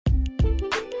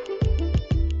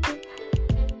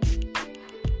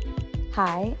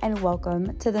Hi, and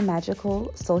welcome to the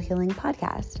Magical Soul Healing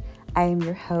Podcast. I am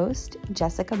your host,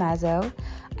 Jessica Mazzo.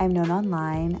 I'm known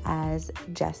online as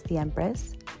Jess the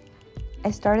Empress.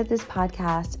 I started this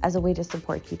podcast as a way to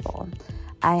support people.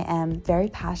 I am very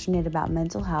passionate about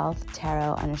mental health,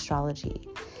 tarot, and astrology,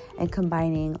 and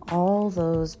combining all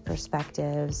those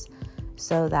perspectives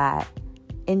so that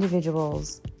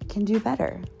individuals can do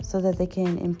better, so that they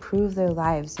can improve their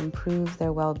lives, improve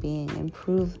their well-being,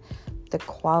 improve the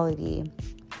quality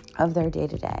of their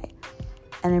day-to-day.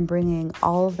 And I'm bringing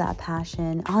all of that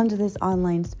passion onto this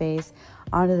online space,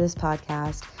 onto this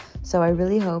podcast. So I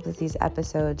really hope that these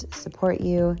episodes support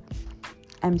you.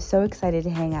 I'm so excited to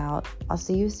hang out. I'll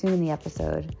see you soon in the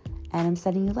episode, and I'm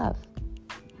sending you love.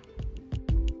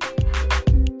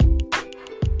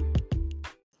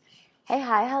 Hey,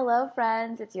 hi, hello,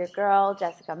 friends. It's your girl,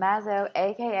 Jessica Mazzo,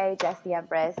 aka Jess the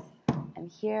Empress. I'm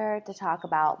here to talk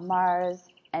about Mars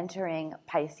entering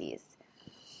Pisces.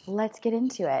 Let's get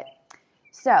into it.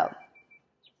 So,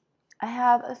 I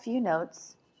have a few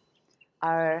notes,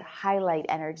 our highlight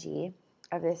energy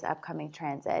of this upcoming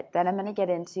transit. Then I'm going to get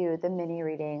into the mini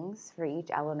readings for each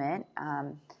element.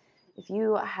 If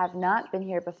you have not been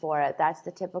here before, that's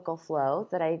the typical flow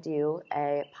that I do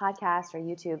a podcast or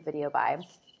YouTube video by.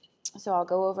 So I'll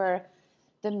go over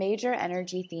the major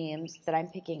energy themes that I'm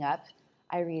picking up.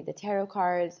 I read the tarot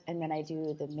cards, and then I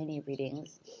do the mini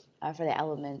readings for the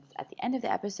elements at the end of the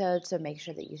episode, so make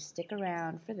sure that you stick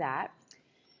around for that.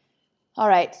 All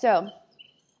right, so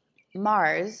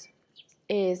Mars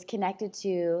is connected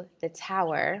to the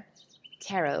Tower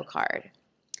tarot card,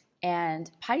 and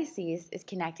Pisces is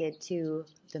connected to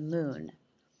the Moon.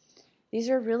 These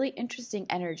are really interesting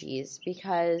energies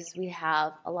because we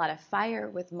have a lot of fire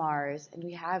with Mars, and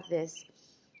we have this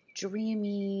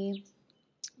dreamy,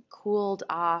 cooled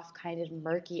off, kind of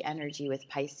murky energy with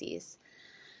Pisces.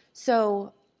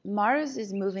 So Mars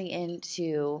is moving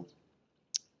into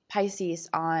Pisces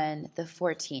on the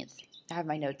 14th. I have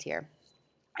my notes here.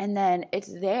 And then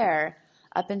it's there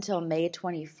up until May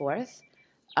 24th.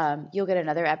 You'll get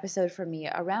another episode from me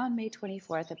around May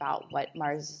 24th about what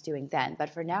Mars is doing then. But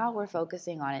for now, we're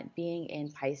focusing on it being in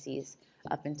Pisces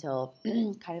up until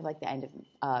kind of like the end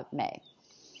of May.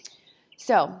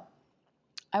 So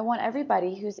I want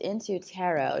everybody who's into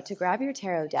tarot to grab your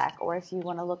tarot deck, or if you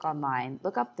want to look online,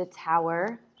 look up the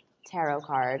Tower tarot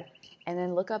card and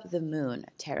then look up the Moon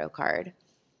tarot card.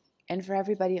 And for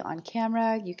everybody on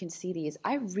camera, you can see these.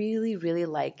 I really, really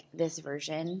like this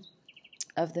version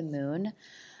of the Moon.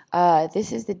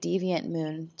 This is the Deviant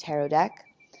Moon tarot deck.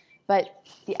 But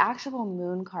the actual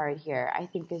Moon card here I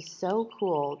think is so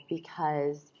cool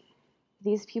because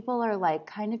these people are like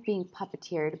kind of being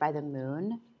puppeteered by the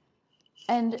Moon.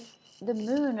 And the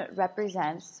Moon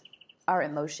represents our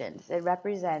emotions. It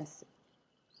represents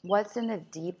what's in the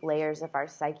deep layers of our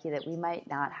psyche that we might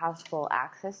not have full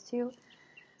access to,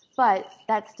 but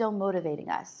that's still motivating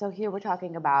us. So here we're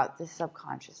talking about the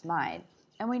subconscious mind.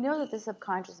 And we know that the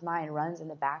subconscious mind runs in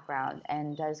the background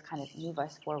and does kind of move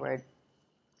us forward.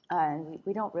 And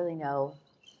we don't really know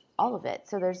all of it.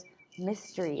 So there's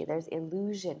mystery, there's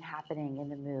illusion happening in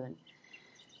the Moon.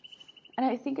 And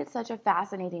I think it's such a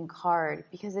fascinating card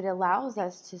because it allows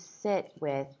us to sit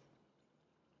with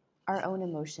our own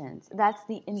emotions. That's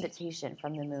the invitation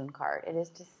from the Moon card. It is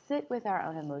to sit with our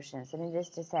own emotions, and it is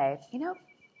to say,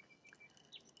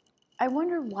 I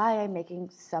wonder why I'm making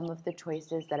some of the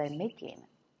choices that I'm making.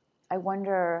 I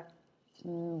wonder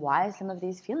why some of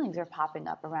these feelings are popping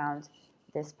up around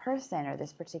this person or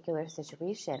this particular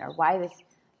situation, or why this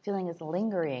feeling is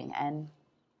lingering and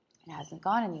it hasn't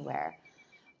gone anywhere.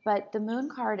 But the Moon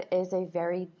card is a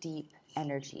very deep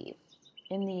energy.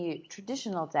 In the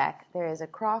traditional deck, there is a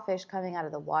crawfish coming out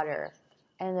of the water,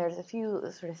 and there's a few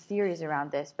sort of theories around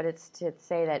this, but it's to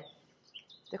say that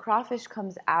the crawfish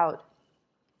comes out,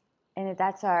 and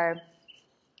that's a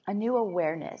new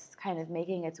awareness kind of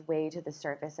making its way to the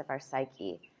surface of our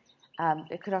psyche.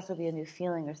 It could also be a new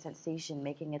feeling or sensation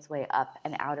making its way up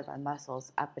and out of our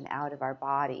muscles, up and out of our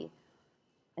body.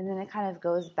 And then it kind of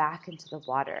goes back into the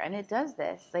water. And it does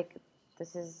this. Like,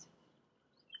 this is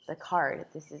the card.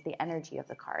 This is the energy of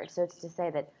the card. So it's to say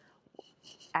that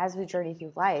as we journey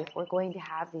through life, we're going to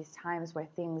have these times where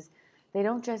things, they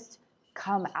don't just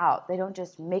come out. They don't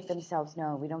just make themselves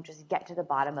known. We don't just get to the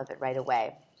bottom of it right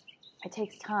away. It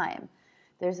takes time.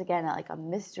 There's, again, like a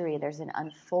mystery. There's an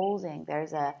unfolding.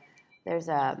 There's a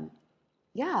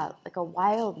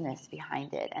wildness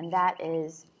behind it. And that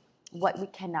is what we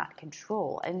cannot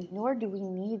control, and nor do we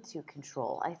need to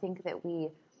control. I think that we,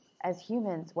 as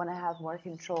humans, want to have more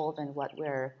control than what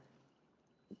we're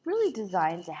really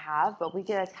designed to have, but we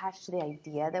get attached to the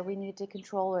idea that we need to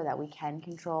control or that we can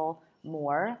control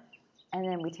more. And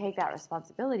then we take that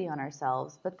responsibility on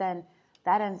ourselves, but then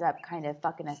that ends up kind of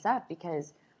fucking us up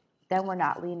because then we're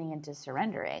not leaning into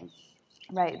surrendering,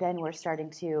 right? Then we're starting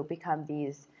to become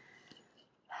these,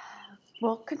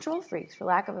 well, control freaks, for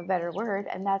lack of a better word,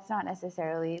 and that's not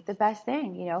necessarily the best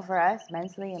thing, for us,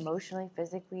 mentally, emotionally,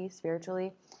 physically,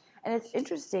 spiritually. And it's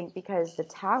interesting because the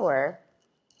tower,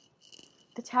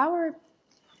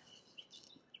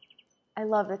 I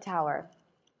love the tower.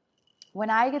 When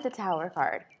I get the tower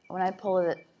card, when I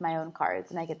pull my own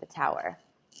cards and I get the tower,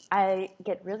 I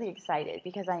get really excited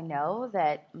because I know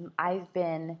that I've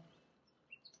been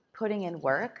putting in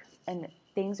work and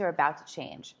things are about to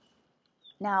change.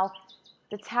 Now,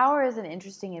 the tower is an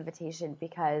interesting invitation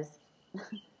because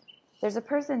there's a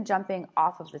person jumping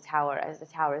off of the tower as the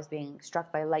tower is being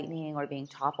struck by lightning or being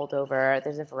toppled over.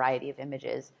 There's a variety of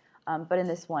images. But in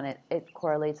this one, it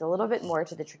correlates a little bit more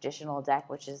to the traditional deck,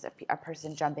 which is a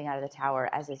person jumping out of the tower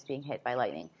as it's being hit by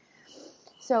lightning.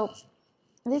 So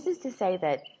this is to say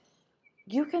that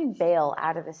you can bail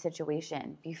out of a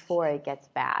situation before it gets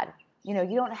bad. You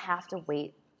don't have to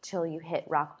wait till you hit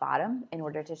rock bottom in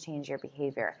order to change your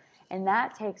behavior. And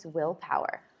that takes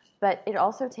willpower. But it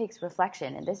also takes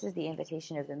reflection. And this is the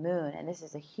invitation of the moon. And this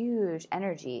is a huge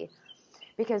energy.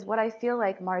 Because what I feel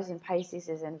like Mars in Pisces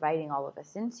is inviting all of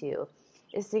us into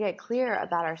is to get clear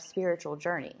about our spiritual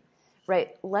journey,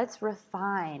 right? Let's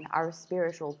refine our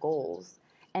spiritual goals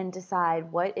and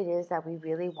decide what it is that we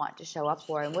really want to show up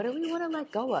for and what do we want to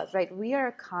let go of, right? We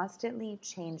are constantly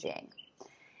changing.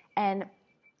 And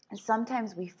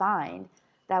sometimes we find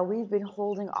that we've been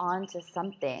holding on to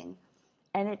something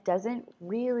and it doesn't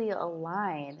really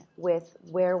align with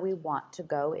where we want to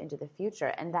go into the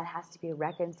future. And that has to be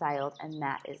reconciled, and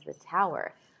that is the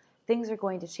tower. Things are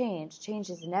going to change. Change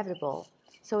is inevitable.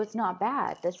 So it's not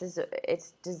bad.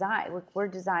 It's designed. We are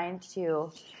designed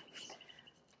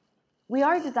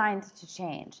to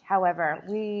change. However,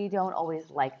 we don't always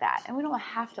like that. And we don't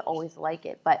have to always like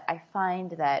it. But I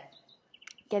find that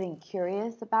getting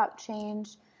curious about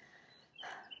change,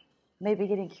 maybe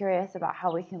getting curious about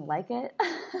how we can like it,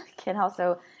 can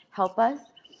also help us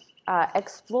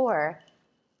explore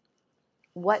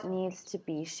what needs to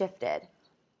be shifted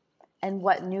and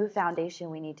what new foundation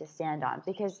we need to stand on.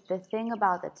 Because the thing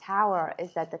about the tower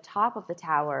is that the top of the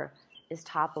tower is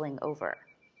toppling over.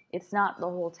 It's not the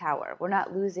whole tower. We're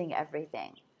not losing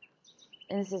everything.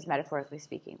 And this is metaphorically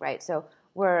speaking, right? So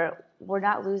we're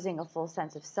not losing a full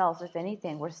sense of self. If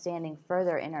anything, we're standing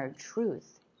further in our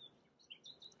truth.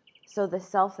 So the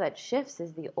self that shifts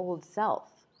is the old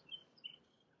self.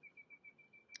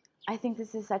 I think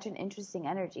this is such an interesting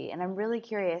energy, and I'm really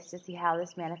curious to see how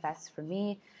this manifests for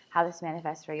me, how this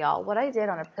manifests for y'all. What I did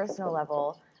on a personal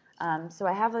level, so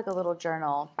I have like a little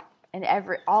journal, and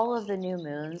all of the new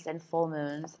moons and full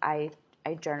moons, I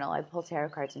journal. I pull tarot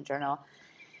cards and journal.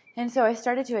 And so I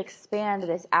started to expand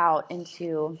this out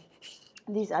into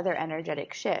these other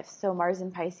energetic shifts. So Mars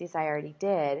in Pisces I already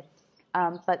did.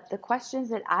 But the questions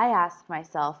that I ask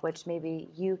myself, which maybe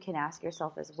you can ask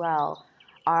yourself as well,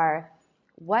 are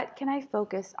what can I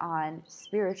focus on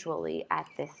spiritually at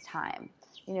this time?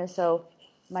 So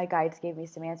my guides gave me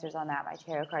some answers on that. My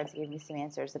tarot cards gave me some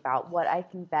answers about what I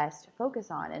can best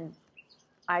focus on. And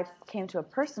I came to a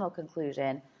personal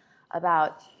conclusion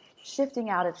about shifting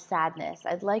out of sadness.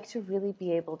 I'd like to really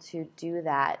be able to do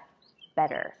that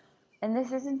better. And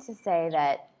this isn't to say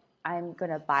that I'm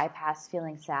going to bypass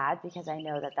feeling sad, because I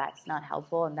know that that's not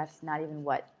helpful and that's not even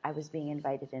what I was being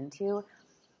invited into.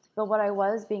 But what I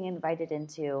was being invited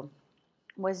into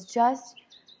was just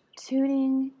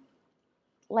tuning,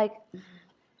 like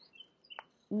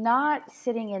not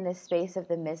sitting in this space of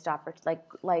the missed opportunity,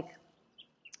 like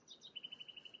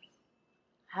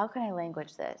how can I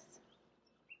language this?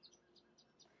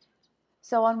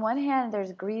 So on one hand,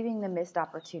 there's grieving the missed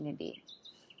opportunity.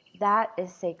 That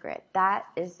is sacred. That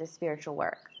is the spiritual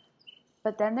work.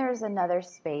 But then there's another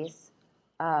space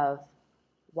of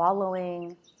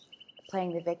wallowing,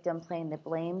 playing the victim, playing the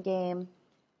blame game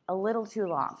a little too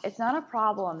long. It's not a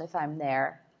problem if I'm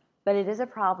there, but it is a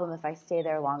problem if I stay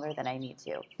there longer than I need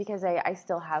to, because I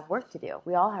still have work to do.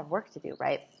 We all have work to do,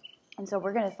 right? And so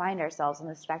we're going to find ourselves on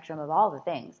the spectrum of all the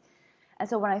things. And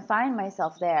so when I find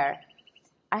myself there,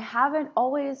 I haven't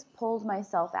always pulled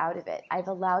myself out of it. I've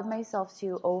allowed myself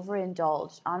to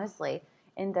overindulge, honestly,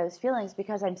 in those feelings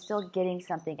because I'm still getting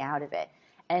something out of it.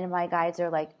 And my guides are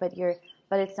like, but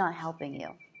it's not helping you.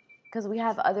 Because we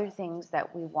have other things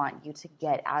that we want you to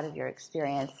get out of your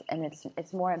experience, and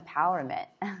it's more empowerment.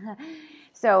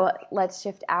 So let's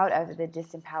shift out of the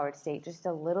disempowered state just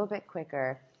a little bit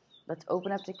quicker. Let's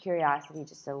open up to curiosity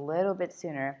just a little bit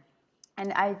sooner.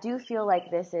 And I do feel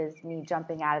like this is me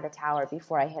jumping out of the tower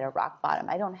before I hit a rock bottom.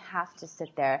 I don't have to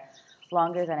sit there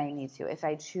longer than I need to. If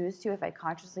I choose to, if I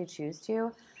consciously choose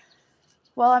to,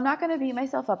 well, I'm not going to beat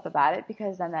myself up about it,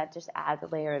 because then that just adds a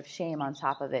layer of shame on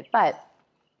top of it. But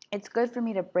it's good for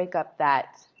me to break up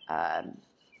that,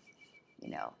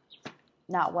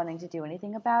 not wanting to do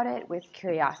anything about it with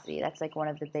curiosity. That's like one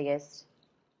of the biggest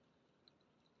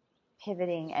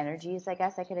pivoting energies, I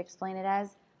guess I could explain it as,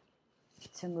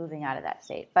 to moving out of that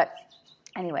state. But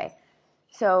anyway,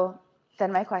 so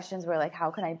then my questions were like,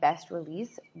 how can I best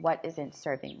release what isn't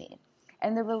serving me?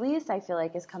 And the release, I feel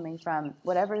like, is coming from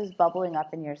whatever is bubbling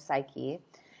up in your psyche.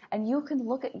 And you can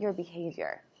look at your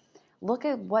behavior. Look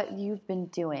at what you've been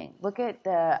doing. Look at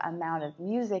the amount of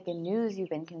music and news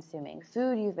you've been consuming,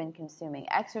 food you've been consuming,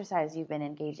 exercise you've been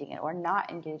engaging in or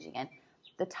not engaging in,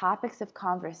 the topics of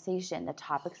conversation, the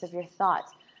topics of your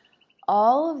thoughts.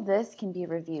 All of this can be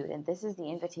reviewed, and this is the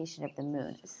invitation of the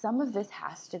moon. Some of this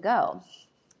has to go.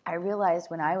 I realized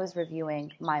when I was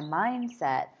reviewing my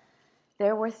mindset,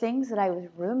 there were things that I was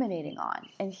ruminating on.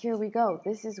 And here we go.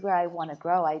 This is where I want to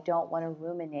grow. I don't want to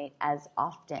ruminate as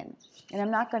often. And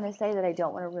I'm not going to say that I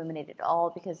don't want to ruminate at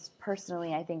all, because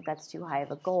personally I think that's too high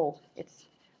of a goal.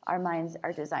 Our minds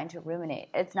are designed to ruminate.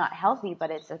 It's not healthy,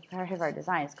 but it's a part of our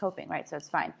design. It's coping, right? So it's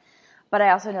fine. But I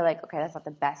also know, like, okay, that's not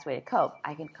the best way to cope.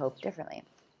 I can cope differently.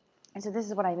 And so this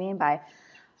is what I mean by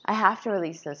I have to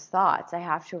release those thoughts. I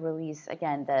have to release,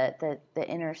 again, the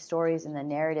inner stories and the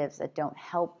narratives that don't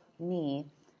help me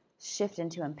shift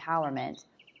into empowerment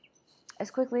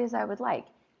as quickly as I would like.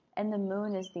 And the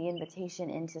moon is the invitation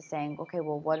into saying, okay,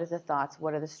 well, what are the thoughts?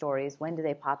 What are the stories? When do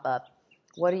they pop up?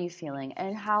 What are you feeling?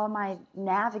 And how am I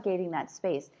navigating that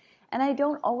space? And I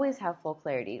don't always have full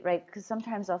clarity, right? Because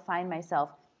sometimes I'll find myself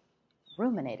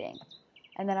ruminating.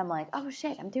 And then I'm like, oh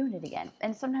shit, I'm doing it again.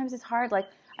 And sometimes it's hard. Like,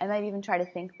 I might even try to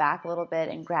think back a little bit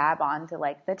and grab onto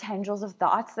like the tendrils of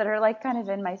thoughts that are like kind of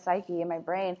in my psyche, in my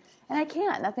brain. And I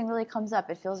can't. Nothing really comes up.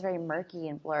 It feels very murky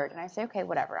and blurred. And I say, okay,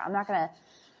 whatever. I'm not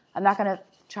gonna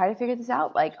try to figure this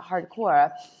out like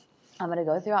hardcore. I'm gonna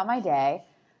go throughout my day.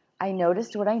 I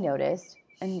noticed what I noticed,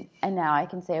 and now I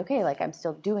can say, okay, like I'm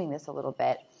still doing this a little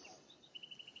bit.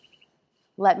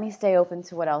 Let me stay open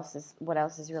to what else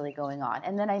is really going on.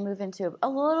 And then I move into a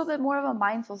little bit more of a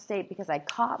mindful state, because I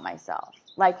caught myself,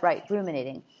 like, right,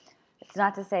 ruminating. It's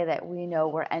not to say that we know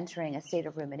we're entering a state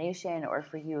of rumination, or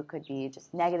for you it could be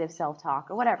just negative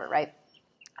self-talk or whatever, right?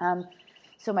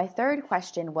 So my third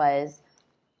question was,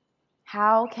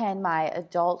 how can my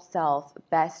adult self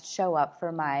best show up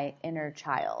for my inner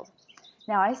child?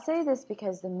 Now, I say this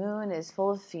because the moon is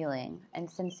full of feeling and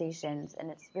sensations,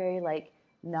 and it's very, like,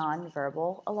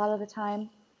 non-verbal a lot of the time.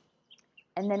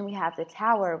 And then we have the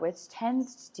tower, which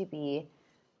tends to be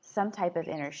some type of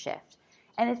inner shift.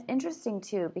 And it's interesting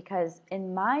too, because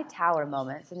in my tower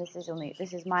moments, and this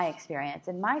is my experience,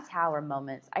 in my tower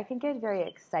moments, I can get very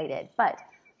excited. But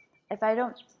if I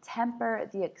don't temper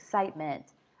the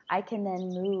excitement, I can then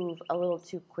move a little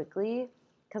too quickly,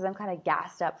 because I'm kind of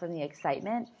gassed up from the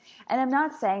excitement. And I'm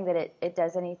not saying that it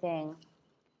does anything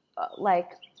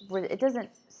like, it doesn't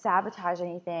sabotage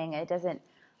anything. It doesn't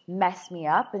mess me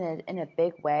up in a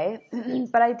big way.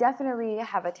 But I definitely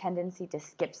have a tendency to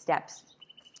skip steps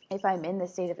if I'm in the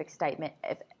state of excitement.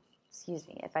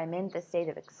 If I'm in the state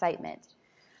of excitement.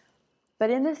 But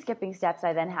in the skipping steps,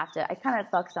 I kind of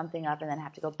fuck something up and then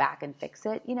have to go back and fix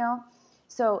it, you know?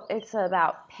 So it's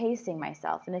about pacing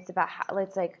myself, and it's about how,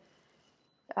 it's like,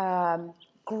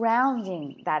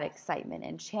 grounding that excitement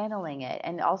and channeling it,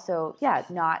 and also,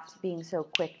 not being so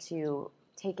quick to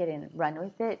take it and run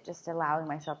with it, just allowing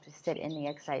myself to sit in the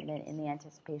excitement, in the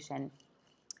anticipation,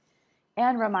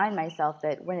 and remind myself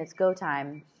that when it's go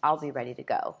time, I'll be ready to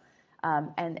go,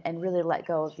 and really let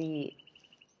go of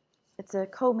it's a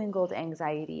commingled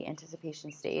anxiety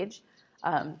anticipation stage,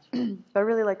 but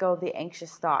really let go of the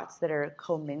anxious thoughts that are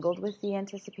commingled with the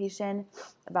anticipation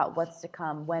about what's to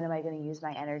come, when am I going to use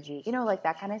my energy, like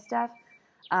that kind of stuff.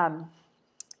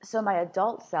 So my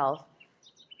adult self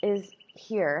is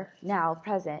here, now,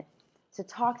 present, to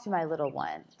talk to my little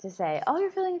one, to say, oh,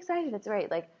 you're feeling excited, that's right,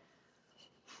 like,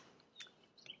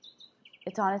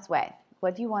 it's on its way.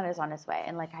 What do you want is on its way.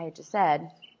 And like I had just said,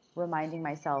 reminding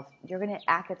myself, you're going to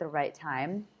act at the right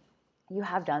time. You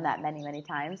have done that many, many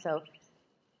times, so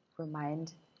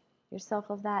remind yourself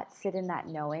of that. Sit in that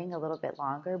knowing a little bit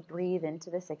longer. Breathe into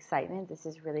this excitement. This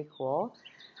is really cool.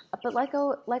 But let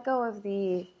go of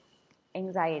the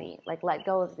anxiety. Like, let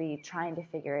go of the trying to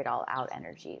figure it all out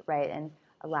energy, right? And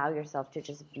allow yourself to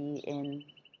just be in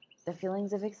the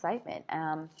feelings of excitement.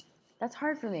 That's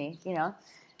hard for me,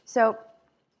 So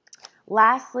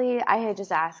Lastly, I had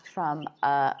just asked for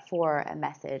a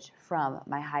message from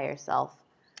my higher self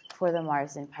for the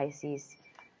Mars in Pisces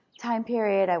time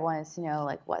period. I wanted to know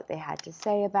like what they had to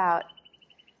say about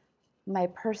my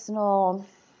personal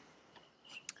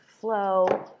flow.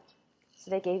 So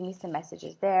they gave me some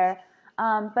messages there.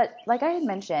 But like I had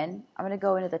mentioned, I'm going to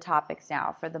go into the topics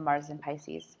now for the Mars in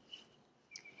Pisces.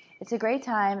 It's a great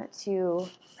time to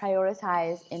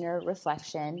prioritize inner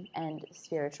reflection and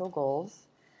spiritual goals.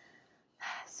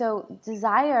 So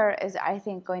desire is, I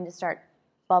think, going to start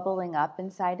bubbling up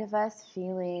inside of us,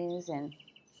 feelings and,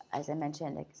 as I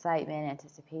mentioned, excitement,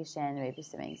 anticipation, maybe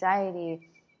some anxiety,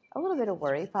 a little bit of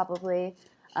worry probably.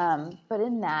 But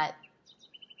in that,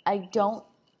 I don't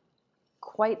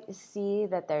quite see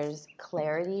that there's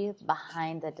clarity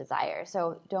behind the desire.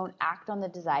 So don't act on the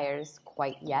desires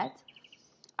quite yet.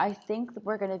 I think that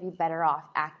we're going to be better off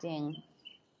acting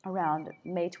around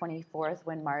May 24th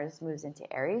when Mars moves into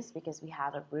Aries, because we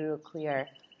have a real clear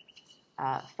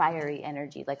fiery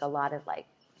energy, like a lot of like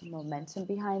momentum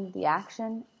behind the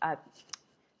action,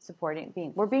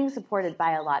 we're being supported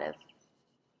by a lot of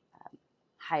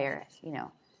higher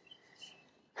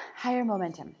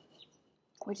momentum,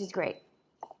 which is great.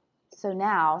 So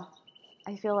now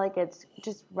I feel like it's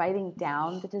just writing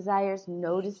down the desires,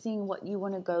 noticing what you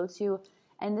want to go to,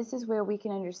 and this is where we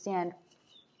can understand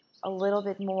a little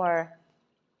bit more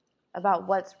about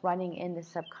what's running in the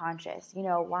subconscious.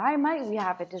 Why might we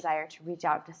have a desire to reach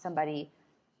out to somebody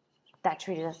that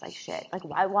treated us like shit? Like,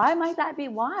 why might that be?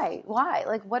 Why?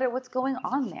 Like, what's going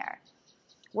on there?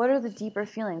 What are the deeper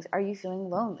feelings? Are you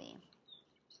feeling lonely?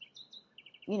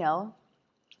 Or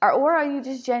are you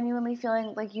just genuinely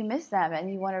feeling like you miss them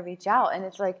and you want to reach out? And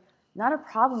it's like, not a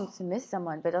problem to miss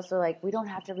someone, but also like, we don't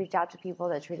have to reach out to people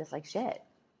that treat us like shit,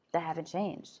 that haven't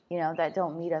changed, that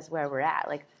don't meet us where we're at.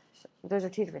 Like, those are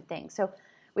two different things. So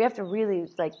we have to really,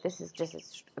 like, this is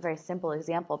just a very simple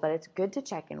example, but it's good to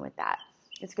check in with that.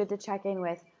 It's good to check in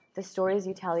with the stories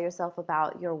you tell yourself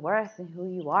about your worth and who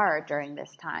you are during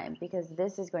this time, because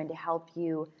this is going to help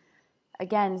you,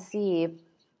 again, see,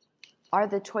 are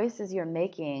the choices you're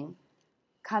making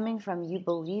coming from you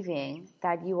believing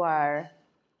that you are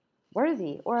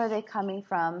worthy, or are they coming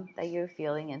from that you're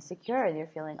feeling insecure and you're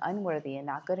feeling unworthy and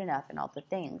not good enough and all the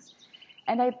things?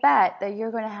 And I bet that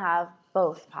you're going to have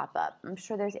both pop up. I'm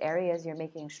sure there's areas you're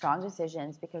making strong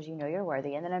decisions because you know you're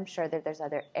worthy, and then I'm sure that there's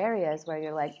other areas where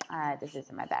you're like, this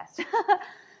isn't my best.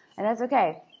 And that's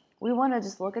okay. We want to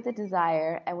just look at the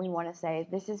desire and we want to say,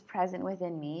 this is present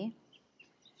within me.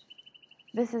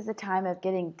 This is the time of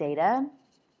getting data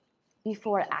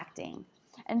before acting.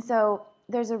 And so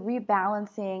there's a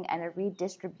rebalancing and a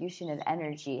redistribution of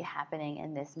energy happening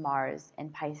in this Mars in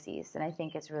Pisces, and I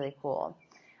think it's really cool.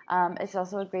 It's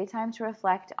also a great time to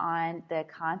reflect on the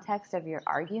context of your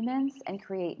arguments and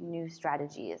create new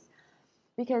strategies.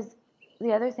 Because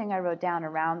the other thing I wrote down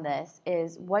around this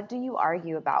is, what do you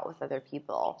argue about with other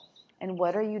people? And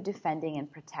what are you defending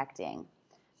and protecting?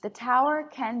 The Tower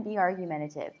can be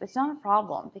argumentative. It's not a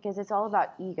problem because it's all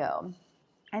about ego.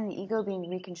 And the ego being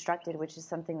reconstructed, which is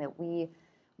something that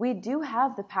we do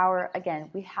have the power, again,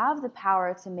 we have the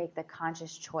power to make the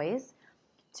conscious choice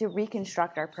to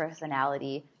reconstruct our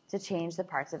personality, to change the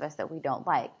parts of us that we don't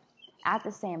like. At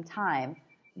the same time,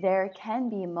 there can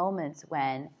be moments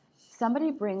when somebody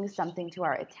brings something to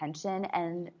our attention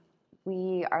and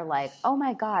we are like, oh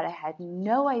my God, I had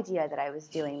no idea that I was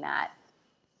doing that.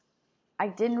 I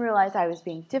didn't realize I was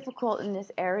being difficult in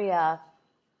this area.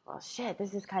 Well, shit,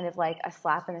 this is kind of like a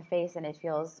slap in the face and it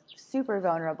feels super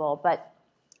vulnerable, but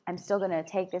I'm still going to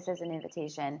take this as an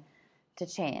invitation to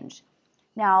change.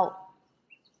 Now,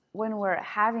 when we're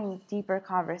having deeper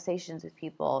conversations with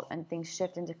people and things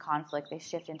shift into conflict, they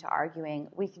shift into arguing,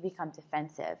 we can become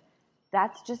defensive.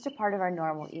 That's just a part of our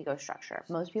normal ego structure.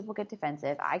 Most people get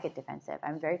defensive. I get defensive.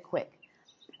 I'm very quick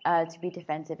to be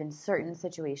defensive in certain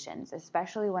situations,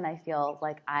 especially when I feel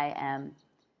like I am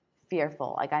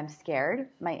fearful, like I'm scared.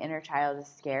 My inner child is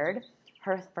scared.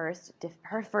 Her first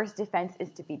defense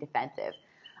is to be defensive.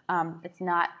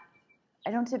 I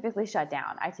don't typically shut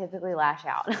down. I typically lash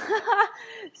out.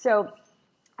 So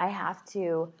I have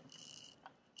to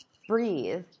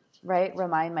breathe, right?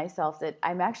 Remind myself that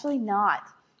I'm actually not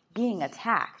being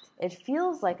attacked. It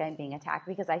feels like I'm being attacked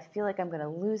because I feel like I'm going to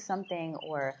lose something,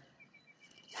 or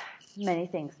many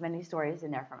things, many stories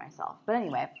in there for myself. But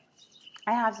anyway,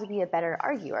 I have to be a better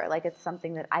arguer. Like, it's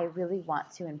something that I really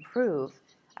want to improve.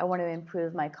 I want to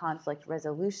improve my conflict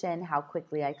resolution, how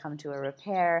quickly I come to a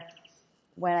repair,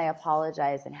 when I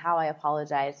apologize and how I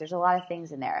apologize. There's a lot of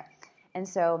things in there. And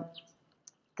so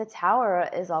the Tower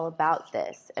is all about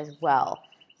this as well,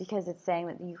 because it's saying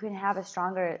that you can have a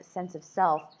stronger sense of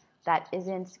self that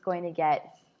isn't going to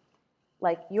get,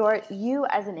 like, you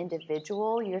as an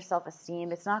individual, your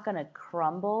self-esteem, it's not going to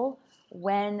crumble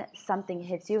when something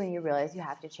hits you and you realize you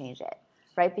have to change it,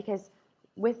 right? Because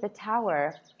with the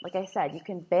tower, like I said, you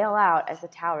can bail out as the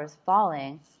tower is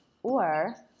falling,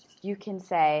 or you can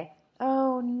say,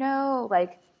 oh no,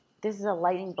 like, this is a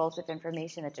lightning bolt of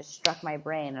information that just struck my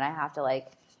brain and I have to, like,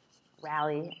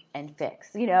 rally and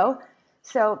fix, you know?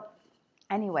 So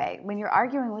anyway, when you're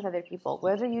arguing with other people,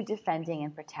 what are you defending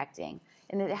and protecting?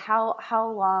 And how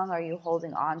long are you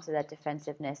holding on to that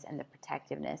defensiveness and the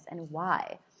protectiveness, and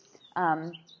why?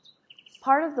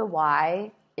 Part of the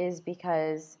why is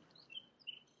because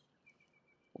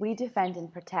we defend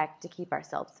and protect to keep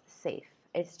ourselves safe.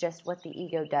 It's just what the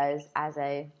ego does as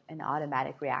an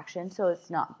automatic reaction, so it's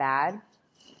not bad.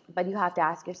 But you have to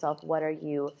ask yourself, what are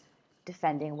you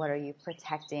defending? What are you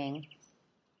protecting?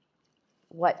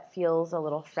 What feels a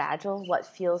little fragile? What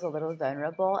feels a little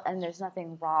vulnerable? And there's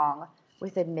nothing wrong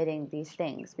with admitting these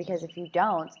things, because if you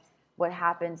don't, what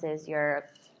happens is you're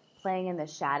playing in the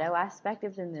shadow aspect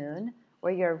of the moon,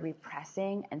 where you're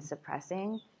repressing and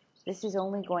suppressing. This is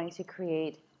only going to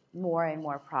create more and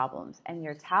more problems. And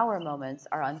your tower moments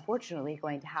are unfortunately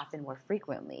going to happen more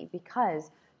frequently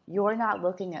because you're not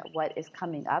looking at what is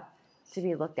coming up to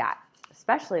be looked at,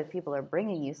 especially if people are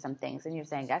bringing you some things and you're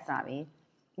saying, that's not me.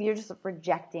 You're just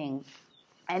rejecting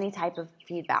any type of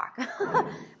feedback.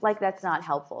 Like, that's not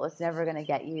helpful. It's never going to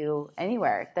get you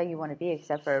anywhere that you want to be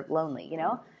except for lonely, you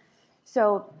know?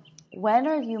 So when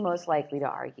are you most likely to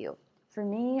argue? For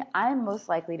me, I'm most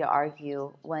likely to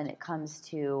argue when it comes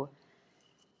to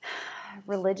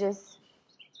religious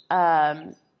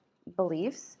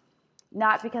beliefs,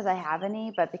 not because I have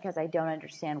any, but because I don't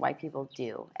understand why people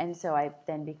do. And so I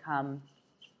then become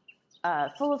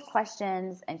full of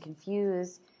questions and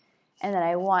confused, and then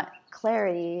I want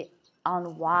clarity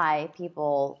on why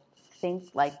people think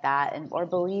like that, and or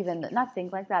believe in that. Not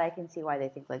think like that, I can see why they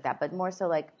think like that, but more so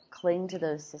like cling to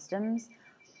those systems.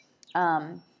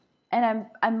 And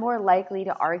I'm more likely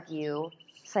to argue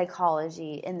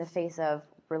psychology in the face of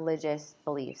religious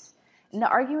beliefs. And the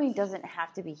arguing doesn't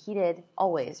have to be heated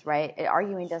always, right?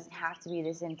 Arguing doesn't have to be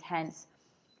this intense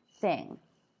thing.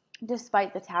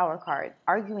 Despite the Tower card,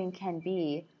 arguing can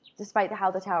be, despite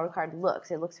how the Tower card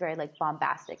looks, it looks very like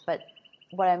bombastic. But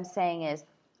what I'm saying is,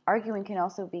 arguing can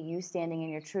also be you standing in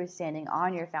your truth, standing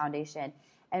on your foundation.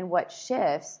 And what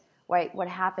shifts, right, what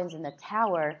happens in the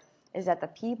Tower is that the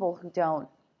people who don't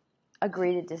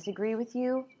agree to disagree with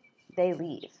you, they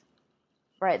leave.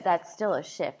 Right, that's still a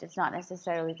shift. It's not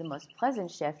necessarily the most pleasant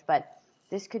shift, but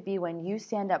this could be when you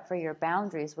stand up for your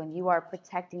boundaries, when you are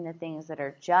protecting the things that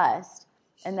are just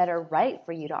and that are right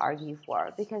for you to argue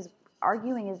for, because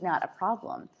arguing is not a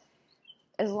problem.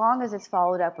 As long as it's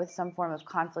followed up with some form of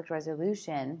conflict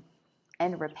resolution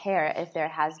and repair if there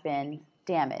has been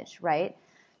damage, right?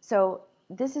 So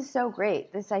this is so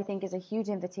great. This, I think, is a huge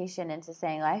invitation into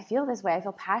saying, I feel this way, I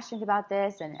feel passionate about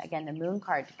this. And again, the moon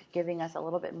card giving us a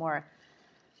little bit more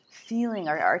feeling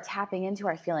or tapping into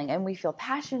our feeling, and we feel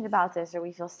passionate about this, or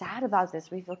we feel sad about this,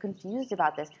 we feel confused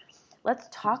about this. Let's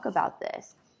talk about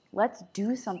this. Let's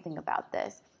do something about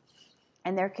this.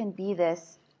 And there can be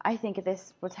this, I think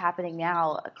this, what's happening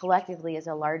now collectively, is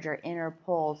a larger inner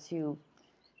pull to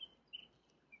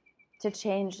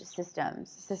change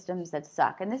systems that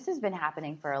suck. And this has been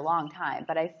happening for a long time,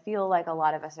 but I feel like a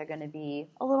lot of us are going to be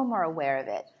a little more aware of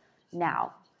it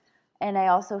now. And I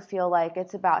also feel like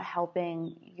it's about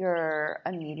helping your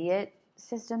immediate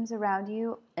systems around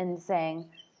you and saying,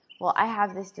 well, I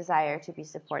have this desire to be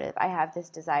supportive. I have this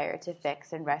desire to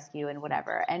fix and rescue and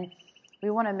whatever. And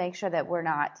we want to make sure that we're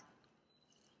not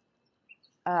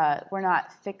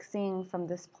fixing from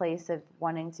this place of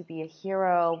wanting to be a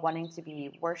hero, wanting to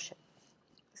be worshipped.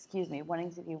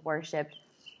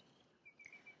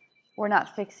 We're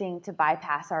not fixing to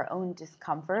bypass our own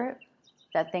discomfort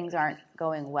that things aren't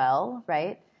going well,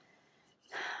 right?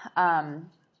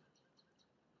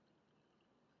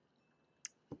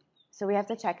 So we have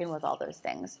to check in with all those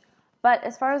things. But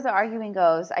as far as the arguing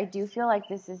goes, I do feel like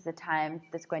this is the time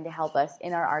that's going to help us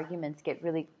in our arguments get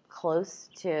really close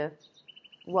to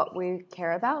what we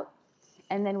care about.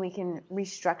 And then we can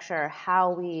restructure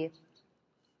how we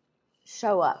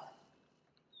show up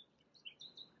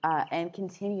and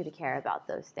continue to care about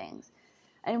those things.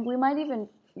 And we might even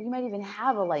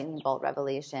have a lightning bolt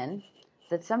revelation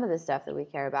that some of the stuff that we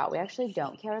care about, we actually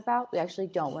don't care about. We actually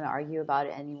don't want to argue about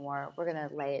it anymore. We're going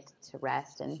to lay it to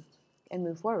rest and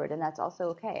move forward. And that's also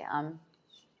okay.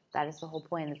 That is the whole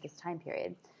point of this time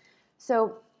period.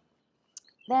 So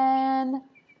then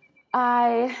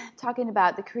talking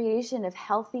about the creation of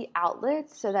healthy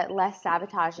outlets so that less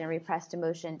sabotage and repressed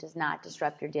emotion does not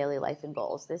disrupt your daily life and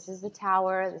goals. This is the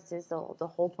Tower. This is the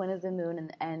whole point of the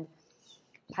moon and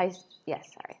Pisces.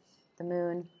 Yes, sorry, the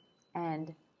moon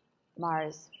and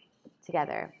Mars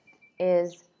together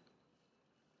is,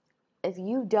 if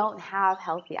you don't have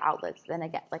healthy outlets, then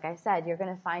again, like I said, you're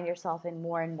going to find yourself in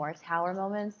more and more Tower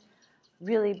moments,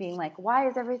 really being like, why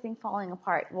is everything falling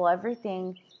apart? Well,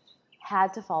 everything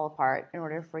had to fall apart in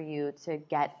order for you to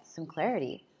get some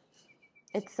clarity.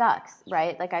 It sucks,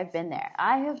 right? Like, I've been there.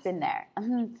 I have been there.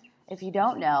 If you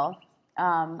don't know,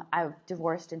 I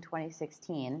divorced in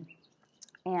 2016,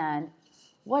 and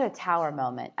what a Tower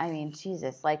moment. I mean,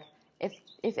 Jesus, like,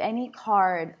 if any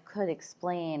card could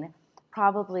explain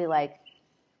probably like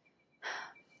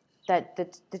that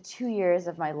the 2 years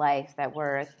of my life that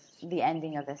were the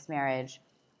ending of this marriage,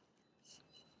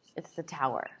 it's the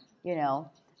Tower, you know,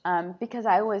 because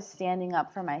I was standing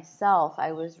up for myself.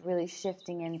 I was really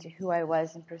shifting into who I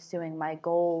was and pursuing my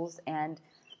goals and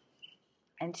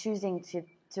choosing to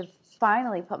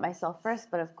finally put myself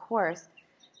first. But of course,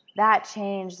 that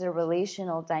changed the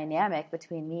relational dynamic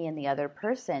between me and the other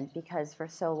person, because for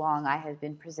so long I had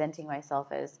been presenting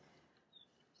myself as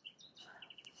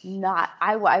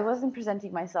I wasn't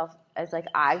presenting myself as like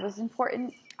I was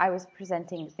important. I was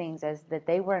presenting things as that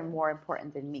they were more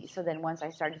important than me. So then once I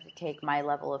started to take my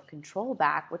level of control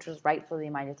back, which was rightfully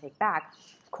mine to take back,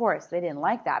 of course, they didn't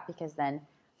like that, because then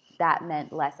that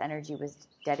meant less energy was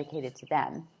dedicated to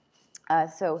them.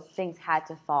 So things had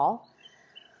to fall.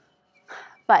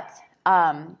 But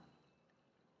I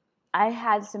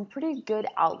had some pretty good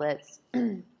outlets,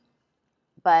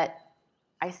 but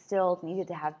I still needed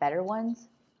to have better ones.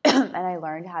 And I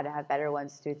learned how to have better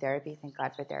ones through therapy. Thank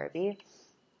God for therapy.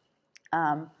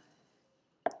 And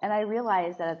I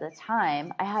realized that at the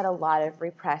time, I had a lot of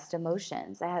repressed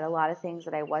emotions. I had a lot of things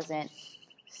that I wasn't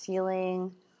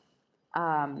feeling,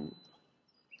 I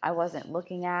wasn't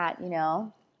looking at, you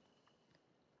know.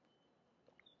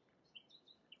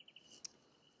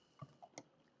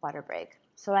 Water break.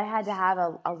 So I had to have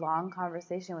a long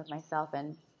conversation with myself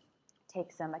and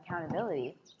take some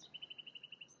accountability.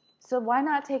 So why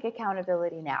not take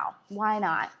accountability now? Why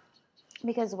not?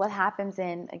 Because what happens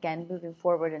again, moving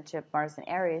forward into Mars and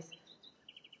Aries,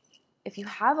 if you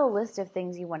have a list of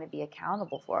things you want to be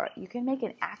accountable for, you can make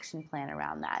an action plan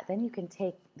around that. Then you can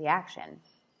take the action.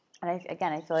 And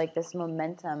I feel like this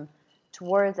momentum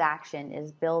towards action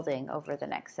is building over the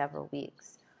next several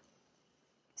weeks.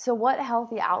 So what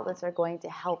healthy outlets are going to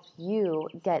help you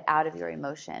get out of your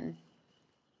emotion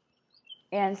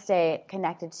and stay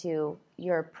connected to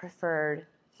your preferred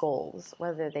goals,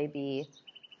 whether they be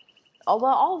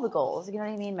all the goals, you know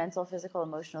what I mean? Mental, physical,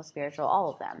 emotional, spiritual, all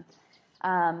of them.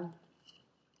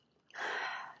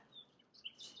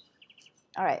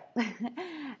 All right.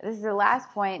 This is the last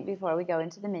point before we go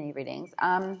into the mini readings.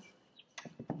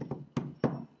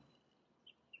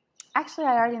 Actually,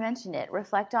 I already mentioned it.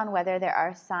 Reflect on whether there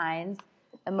are signs,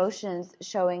 emotions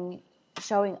showing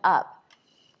up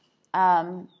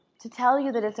to tell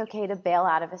you that it's okay to bail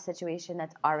out of a situation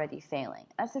that's already failing.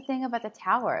 That's the thing about the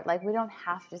Tower. Like, we don't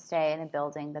have to stay in a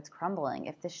building that's crumbling.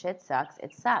 If the shit sucks,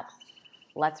 it sucks.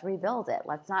 Let's rebuild it.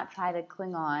 Let's not try to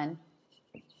cling on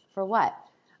for what?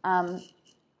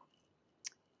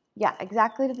 Yeah,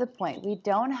 exactly to the point. We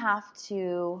don't have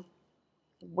to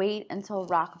wait until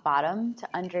rock bottom to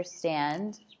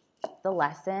understand the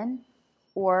lesson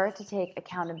or to take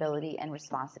accountability and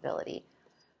responsibility.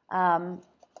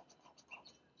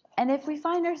 And if we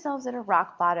find ourselves at a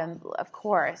rock bottom, of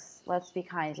course, let's be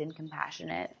kind and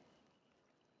compassionate.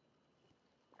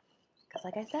 Because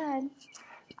like I said,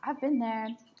 I've been there.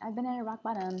 I've been at a rock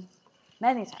bottom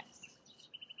many times.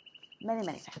 Many,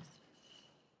 many times.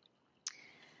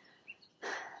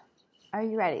 Are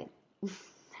you ready?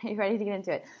 Are you ready to get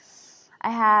into it? I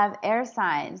have air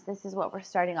signs. This is what we're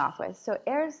starting off with. So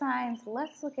air signs,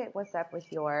 let's look at what's up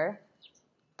with your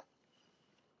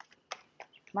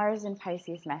Mars and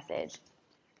Pisces message.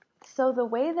 So the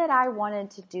way that I wanted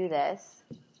to do this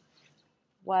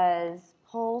was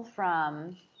pull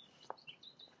from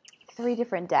 3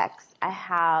 different decks. I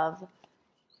have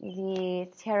the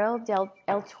Tarot del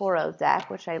El Toro deck,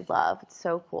 which I love. It's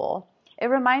so cool. It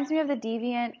reminds me of the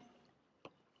Deviant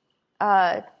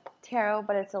Tarot,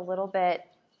 but it's a little bit...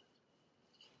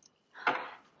 How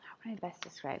can I best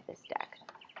describe this deck?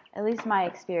 At least my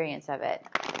experience of it.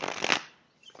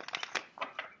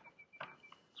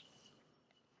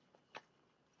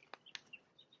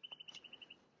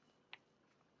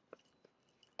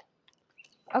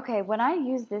 Okay, when I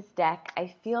use this deck,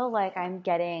 I feel like I'm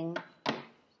getting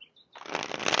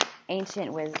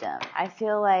ancient wisdom. I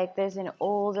feel like there's an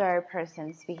older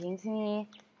person speaking to me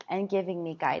and giving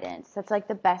me guidance. That's like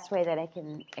the best way that I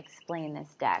can explain this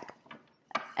deck.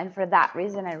 And for that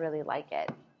reason, I really like it.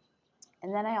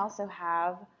 And then I also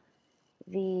have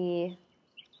the,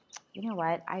 you know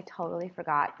what? I totally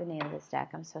forgot the name of this deck.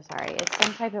 I'm so sorry. It's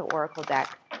some type of oracle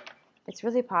deck. It's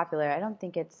really popular. I don't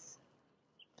think it's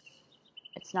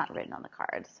not written on the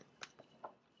cards.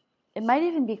 It might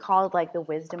even be called like the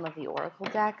Wisdom of the Oracle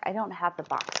deck. I don't have the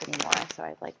box anymore, so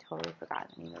I like totally forgot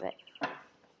the name of it.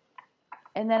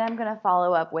 And then I'm going to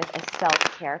follow up with a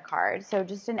self-care card. So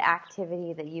just an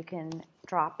activity that you can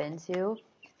drop into.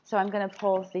 So I'm going to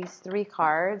pull these 3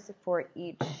 cards for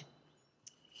each,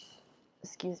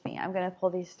 I'm going to pull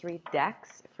these 3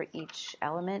 decks for each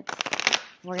element.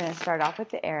 We're going to start off with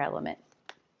the air element.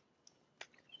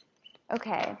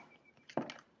 Okay.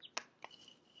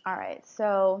 All right,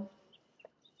 so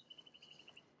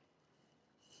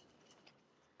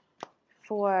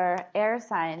for air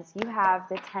signs, you have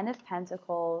the 10 of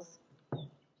Pentacles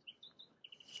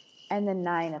and the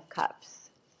 9 of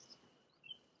Cups.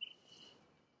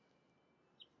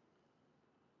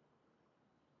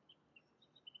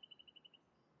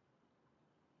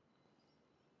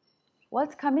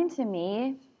 What's coming to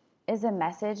me is a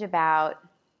message about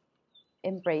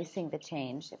embracing the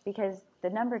change, because the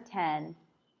number 10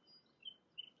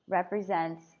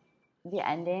 represents the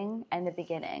ending and the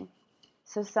beginning.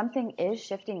 So something is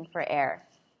shifting for air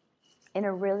in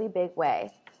a really big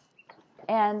way.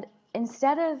 And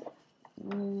instead of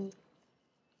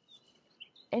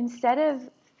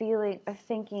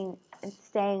thinking and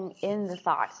staying in the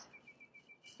thought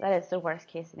that it's the worst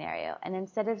case scenario, and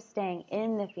instead of staying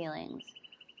in the feelings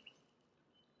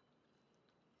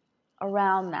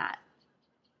around that,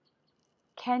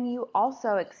 can you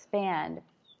also expand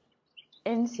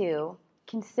into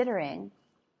considering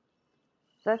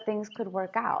that things could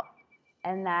work out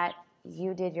and that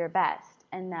you did your best,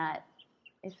 and that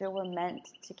if it were meant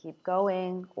to keep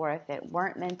going or if it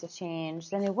weren't meant to change,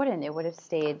 then it wouldn't. It would have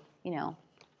stayed, it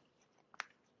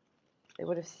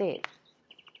would have stayed.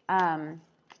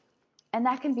 And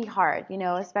that can be hard,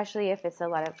 especially if it's a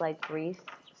lot of like grief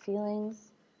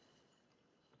feelings.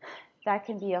 That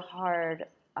can be a hard,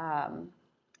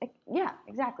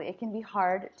 exactly. It can be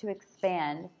hard to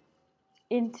expand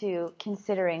into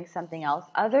considering something else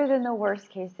other than the worst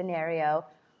case scenario,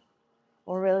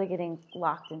 or really getting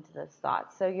locked into those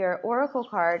thoughts. So your oracle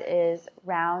card is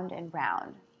round and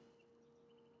round.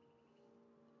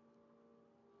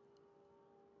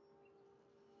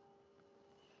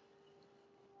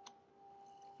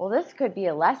 Well, this could be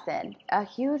a lesson, a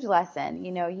huge lesson.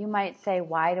 You might say,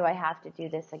 why do I have to do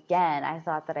this again? I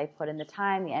thought that I put in the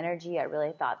time, the energy. I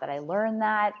really thought that I learned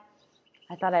that.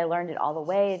 I thought I learned it all the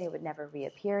way and it would never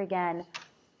reappear again.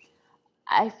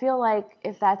 I feel like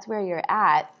if that's where you're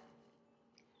at,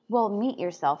 well, meet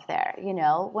yourself there.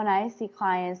 When I see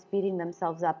clients beating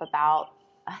themselves up about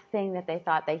a thing that they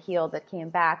thought they healed that came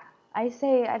back, I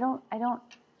say, I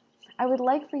would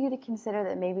like for you to consider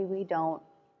that maybe we don't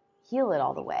heal it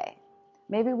all the way.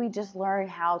 Maybe we just learn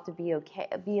how to be a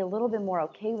little bit more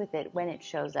okay with it when it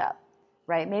shows up,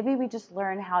 right? Maybe we just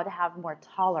learn how to have more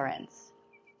tolerance,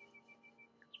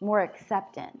 more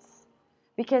acceptance,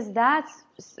 because that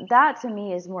to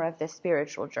me is more of the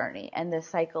spiritual journey, and the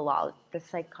psychological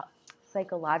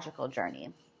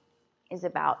journey is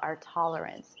about our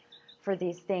tolerance for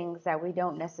these things that we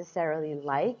don't necessarily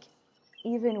like,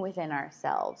 even within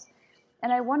ourselves.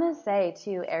 And I want to say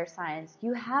to air signs,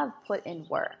 you have put in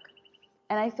work.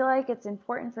 And I feel like it's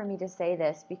important for me to say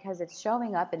this because it's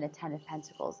showing up in the 10 of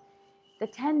Pentacles. The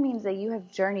 10 means that you have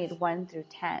journeyed 1 through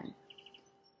 10.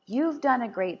 You've done a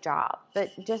great job, but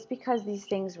just because these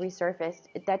things resurfaced,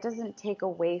 that doesn't take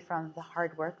away from the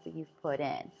hard work that you've put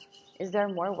in. Is there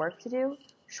more work to do?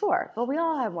 Sure, but we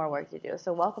all have more work to do.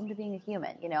 So welcome to being a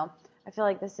human, I feel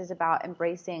like this is about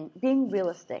embracing, being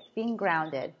realistic, being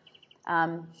grounded,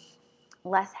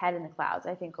 less head in the clouds,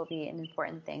 I think will be an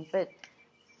important thing. But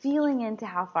feeling into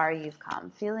how far you've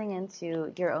come, feeling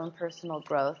into your own personal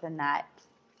growth, and that,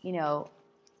 you're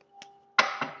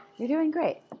doing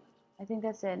great. I think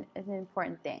that's an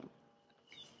important thing.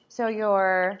 So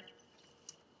your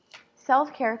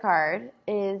self-care card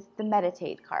is the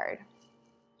meditate card.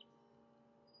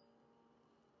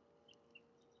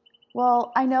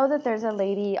 Well, I know that there's a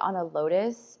lady on a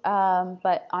lotus,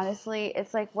 but honestly,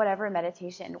 it's like whatever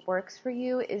meditation works for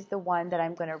you is the one that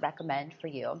I'm going to recommend for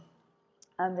you.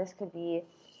 This could be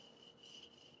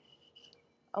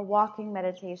a walking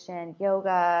meditation,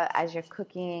 yoga, as you're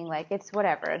cooking, like it's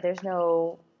whatever. There's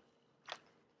no,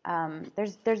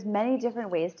 there's many different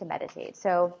ways to meditate.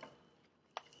 So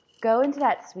go into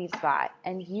that sweet spot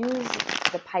and use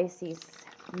the Pisces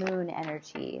moon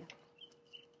energy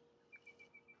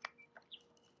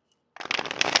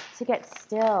to get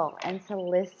still and to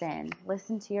listen.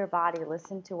 Listen to your body.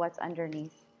 Listen to what's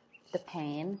underneath the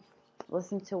pain.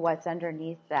 Listen to what's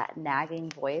underneath that nagging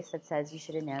voice that says you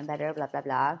should have known better, blah, blah,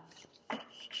 blah.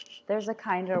 There's a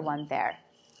kinder one there.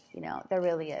 There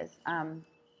really is. And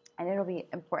it'll be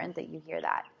important that you hear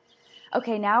that.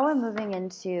 Okay, now we're moving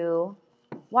into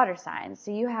water signs.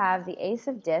 So you have the Ace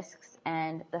of Discs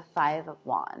and the Five of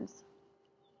Wands.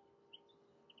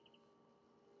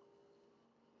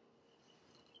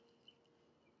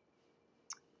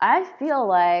 I feel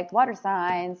like water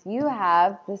signs, you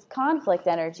have this conflict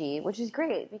energy, which is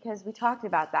great because we talked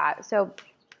about that. So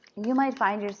you might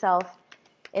find yourself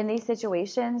in these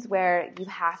situations where you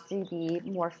have to be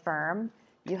more firm.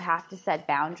 You have to set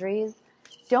boundaries.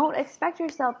 Don't expect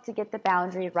yourself to get the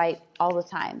boundary right all the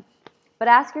time. But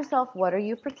ask yourself, what are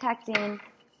you protecting?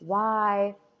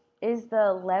 Why? Is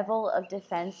the level of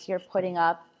defense you're putting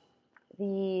up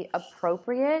the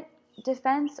appropriate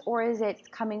defense, or is it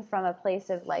coming from a place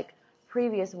of like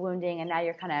previous wounding and now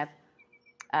you're kind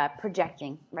of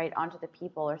projecting right onto the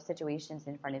people or situations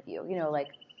in front of you? Like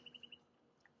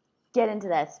get into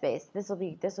that space. This will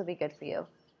be good for you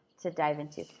to dive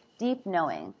into. Deep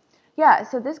knowing. Yeah,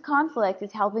 so this conflict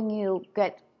is helping you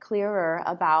get clearer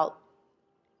about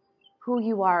who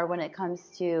you are when it comes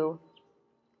to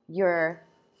your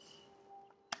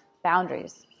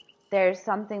boundaries. There's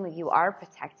something that you are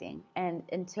protecting. And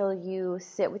until you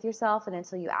sit with yourself and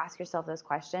until you ask yourself those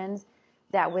questions,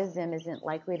 that wisdom isn't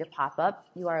likely to pop up.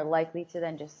 You are likely to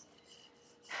then just,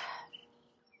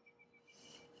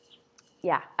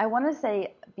 I want to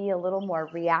say be a little more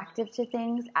reactive to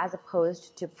things as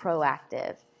opposed to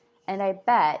proactive. And I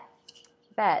bet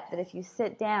that if you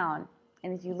sit down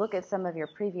and if you look at some of your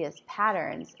previous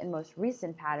patterns and most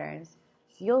recent patterns,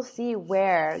 you'll see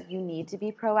where you need to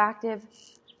be proactive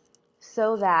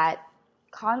so that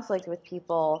conflict with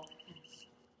people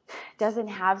doesn't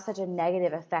have such a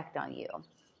negative effect on you.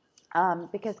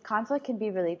 Because conflict can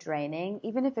be really draining.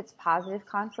 Even if it's positive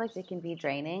conflict, it can be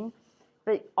draining.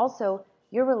 But also,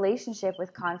 your relationship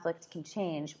with conflict can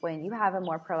change when you have a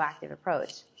more proactive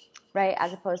approach, right?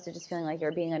 As opposed to just feeling like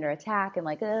you're being under attack and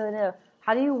like, oh, no.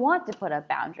 How do you want to put up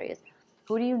boundaries?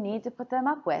 Who do you need to put them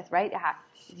up with, right?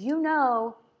 If you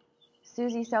know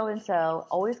Susie so-and-so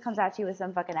always comes at you with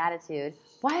some fucking attitude,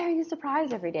 why are you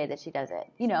surprised every day that she does it?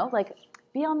 Like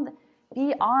be on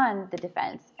the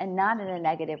defense and not in a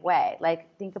negative way. Like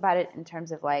think about it in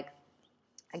terms of like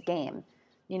a game,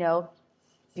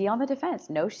 be on the defense.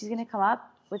 Know she's going to come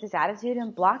up with this attitude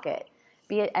and block it.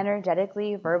 Be it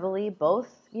energetically, verbally, both,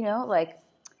 like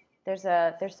there's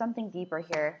something deeper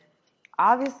here.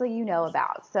 Obviously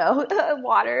about. So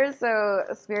water, so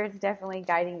Spirit's definitely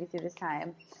guiding you through this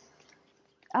time.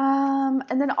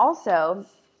 And then also,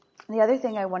 the other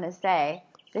thing I want to say,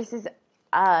 this is,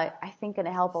 I think, going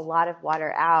to help a lot of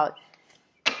water out,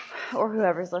 or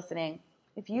whoever's listening.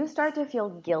 If you start to feel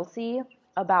guilty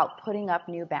about putting up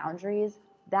new boundaries,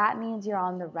 that means you're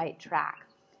on the right track.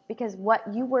 Because what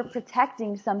you were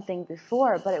protecting something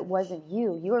before, but it wasn't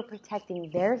you. You were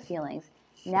protecting their feelings.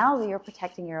 Now that you're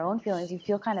protecting your own feelings, you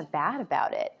feel kind of bad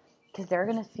about it because they're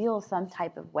going to feel some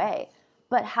type of way.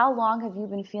 But how long have you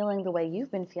been feeling the way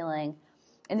you've been feeling?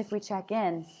 And if we check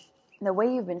in, the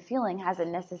way you've been feeling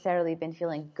hasn't necessarily been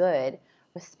feeling good,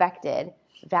 respected,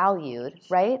 valued,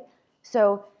 right?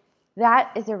 So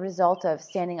that is a result of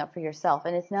standing up for yourself.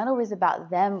 And it's not always about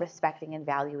them respecting and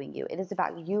valuing you. It is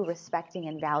about you respecting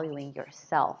and valuing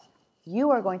yourself.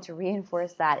 You are going to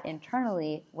reinforce that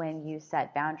internally when you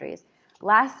set boundaries.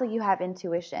 Lastly, you have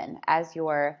intuition as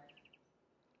your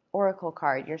oracle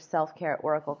card, your self-care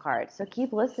oracle card. So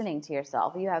keep listening to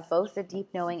yourself. You have both the deep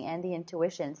knowing and the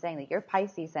intuition saying that your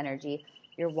Pisces energy,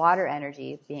 your water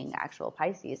energy, being actual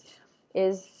Pisces,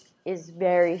 is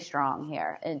very strong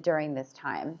here during this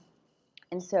time.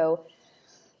 And so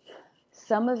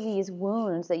some of these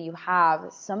wounds that you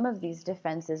have, some of these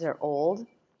defenses are old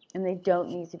and they don't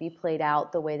need to be played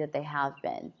out the way that they have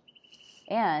been.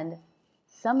 And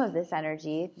some of this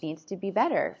energy needs to be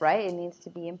better, right? It needs to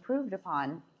be improved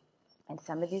upon. And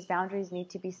some of these boundaries need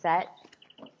to be set.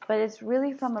 But it's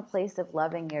really from a place of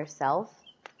loving yourself.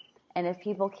 And if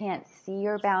people can't see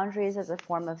your boundaries as a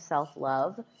form of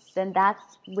self-love, then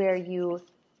that's where you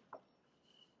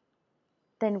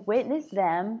then witness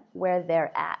them where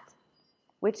they're at,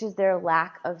 which is their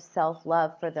lack of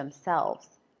self-love for themselves,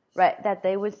 right? That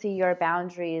they would see your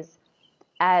boundaries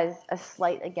as a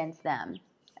slight against them,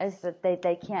 as that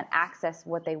they can't access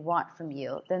what they want from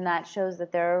you. Then that shows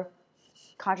that they're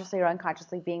consciously or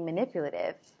unconsciously being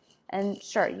manipulative. And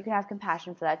sure, you can have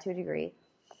compassion for that to a degree,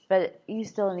 but you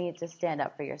still need to stand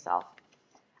up for yourself.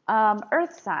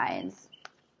 Earth signs.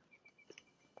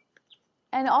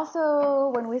 And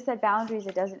also, when we set boundaries,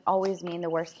 it doesn't always mean the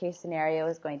worst case scenario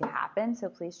is going to happen. So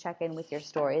please check in with your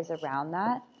stories around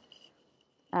that.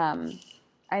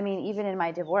 I mean, even in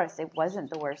my divorce, it wasn't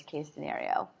the worst case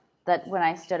scenario. That when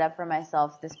I stood up for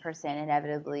myself, this person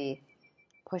inevitably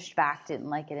pushed back, didn't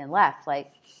like it, and left.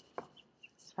 Like,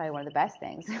 it's probably one of the best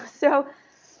things. So,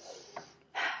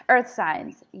 Earth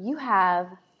signs. You have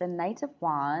the Knight of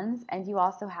Wands, and you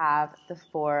also have the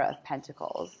Four of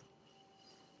Pentacles.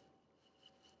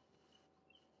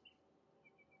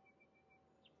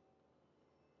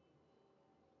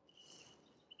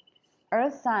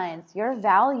 Earth signs, your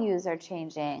values are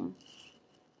changing.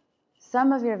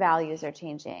 Some of your values are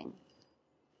changing.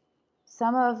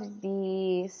 Some of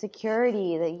the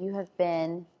security that you have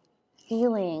been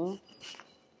feeling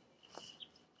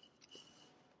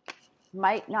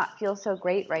might not feel so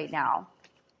great right now.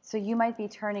 So you might be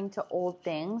turning to old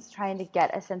things, trying to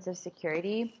get a sense of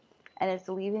security, and it's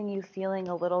leaving you feeling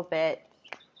a little bit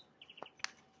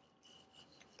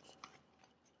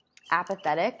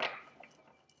apathetic,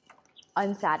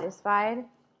 unsatisfied.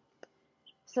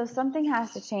 So something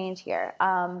has to change here.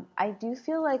 I do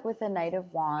feel like with the Knight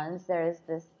of Wands, there's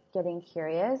this getting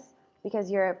curious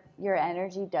because your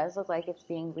energy does look like it's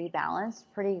being rebalanced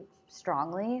pretty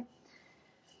strongly.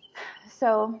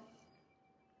 So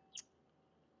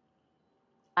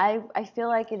I feel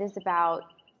like it is about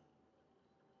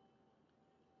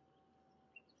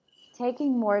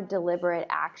taking more deliberate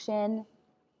action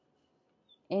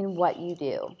in what you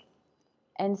do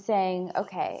and saying,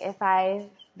 okay, if I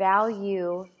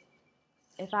value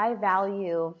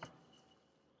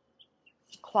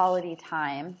quality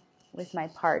time with my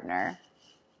partner,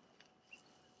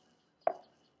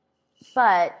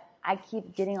 but I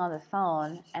keep getting on the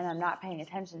phone and I'm not paying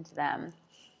attention to them,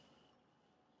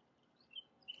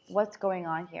 what's going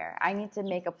on here? I need to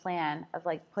make a plan of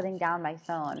like putting down my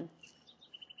phone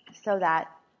so that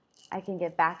I can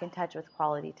get back in touch with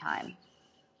quality time.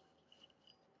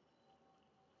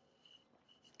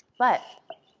 But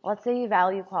let's say you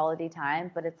value quality time,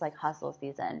 but it's like hustle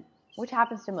season, which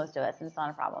happens to most of us, and it's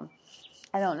not a problem.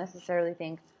 I don't necessarily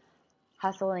think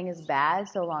hustling is bad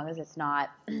so long as it's not,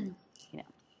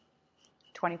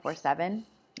 24/7,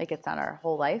 like it's not our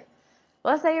whole life. But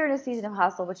let's say you're in a season of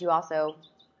hustle, but you also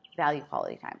value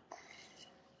quality time.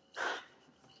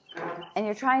 And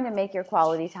you're trying to make your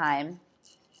quality time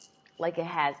like it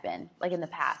has been, like in the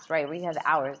past, right, where you have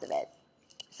hours of it.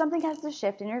 Something has to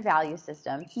shift in your value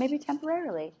system, maybe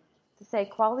temporarily, to say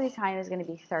quality time is going to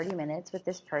be 30 minutes with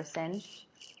this person,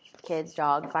 kids,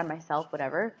 dog, by myself,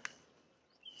 whatever.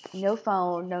 No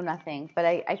phone, no nothing, but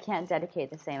I can't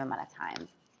dedicate the same amount of time.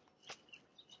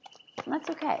 And that's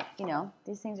okay,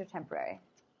 these things are temporary.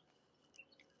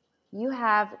 You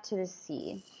have to the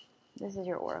sea. This is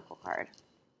your oracle card.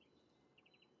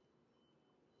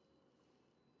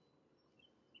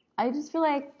 I just feel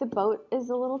like the boat is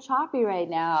a little choppy right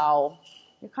now.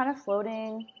 You're kind of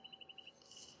floating.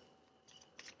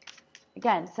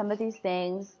 Again, some of these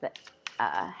things that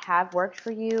have worked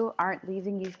for you aren't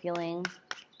leaving you feeling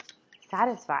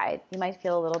satisfied. You might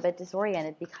feel a little bit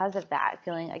disoriented because of that,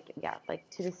 feeling like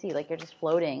to the sea, like you're just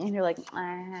floating, and you're like,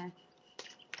 none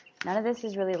of this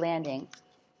is really landing.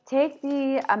 Take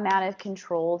the amount of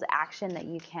controlled action that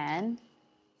you can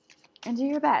and do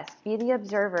your best. Be the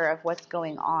observer of what's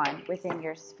going on within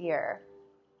your sphere.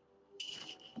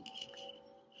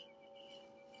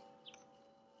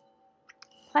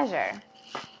 Pleasure.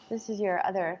 This is your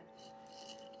other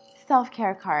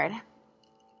self-care card.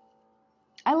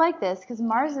 I like this because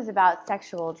Mars is about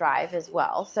sexual drive as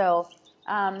well. So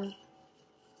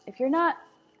if you're not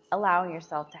allowing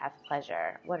yourself to have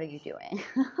pleasure, what are you doing?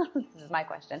 This is my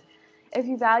question. If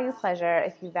you value pleasure,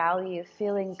 if you value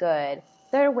feeling good,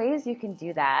 there are ways you can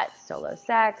do that. Solo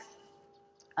sex,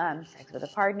 sex with a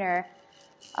partner.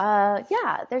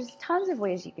 There's tons of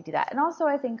ways you could do that. And also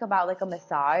I think about like a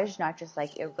massage, not just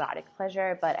like erotic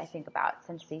pleasure, but I think about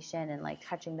sensation and like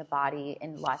touching the body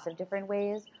in lots of different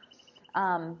ways.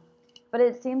 But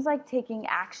it seems like taking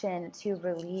action to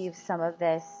relieve some of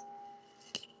this,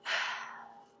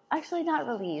 actually not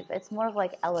relieve, it's more of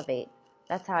like elevate.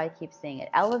 That's how I keep seeing it.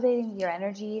 Elevating your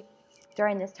energy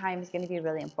during this time is going to be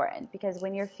really important because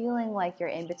when you're feeling like you're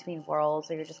in between worlds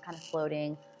or you're just kind of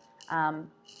floating,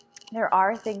 there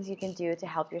are things you can do to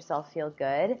help yourself feel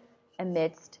good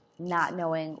amidst not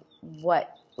knowing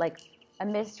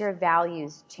amidst your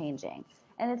values changing.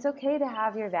 And it's okay to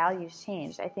have your values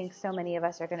changed. I think so many of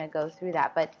us are going to go through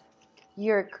that, but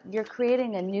you're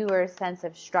creating a newer sense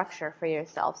of structure for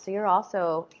yourself. So you're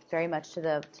also very much to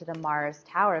the Mars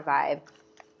Tower vibe,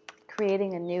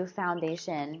 creating a new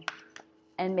foundation.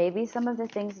 And maybe some of the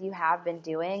things you have been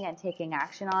doing and taking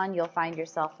action on, you'll find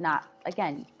yourself not,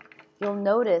 again, you'll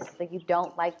notice that you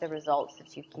don't like the results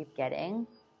that you keep getting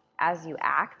as you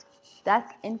act.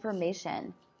 That's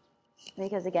information.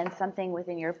 Because again, something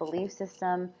within your belief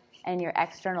system and your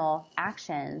external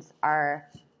actions are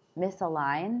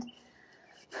misaligned.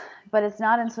 But it's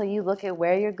not until you look at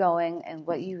where you're going and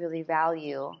what you really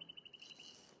value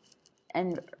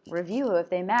and review if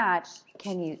they match,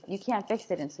 you can't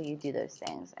fix it until you do those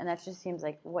things. And that just seems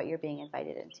like what you're being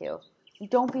invited into.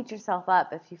 Don't beat yourself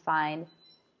up if you find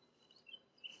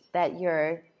that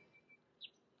you're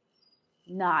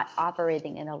not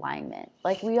operating in alignment.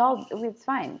 Like it's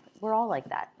fine. We're all like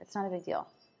that. It's not a big deal.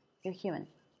 You're human.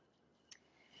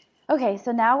 Okay,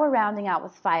 so now we're rounding out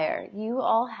with fire. You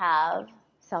all have,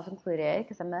 self included,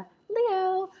 because I'm a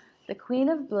Leo, the Queen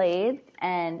of Blades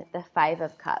and the Five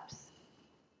of Cups.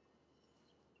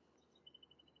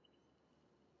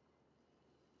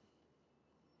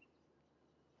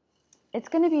 It's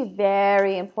going to be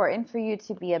very important for you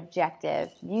to be objective.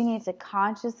 You need to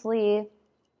consciously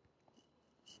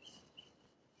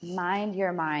mind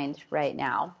your mind right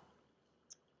now,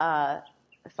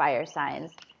 fire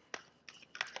signs.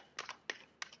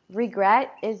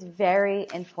 Regret is very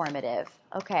informative,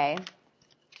 okay?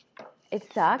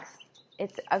 It sucks.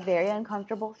 It's a very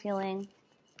uncomfortable feeling.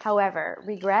 However,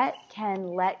 regret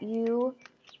can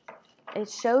it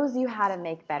shows you how to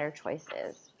make better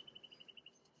choices.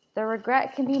 The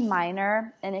regret can be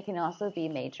minor and it can also be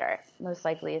major. Most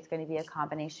likely it's going to be a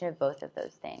combination of both of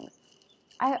those things.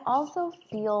 I also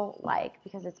feel like,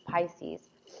 because it's Pisces,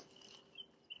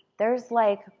 there's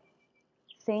like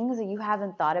things that you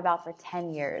haven't thought about for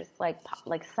 10 years, like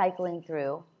cycling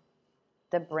through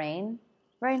the brain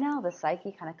right now, the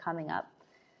psyche kind of coming up.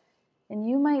 And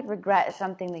you might regret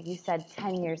something that you said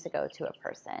 10 years ago to a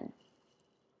person.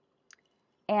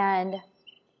 And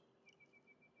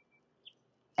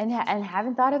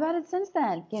haven't thought about it since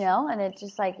then, and it's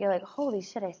just like, you're like, holy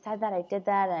shit, I said that, I did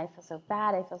that, and I feel so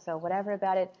bad, I feel so whatever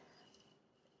about it.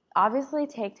 Obviously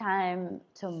take time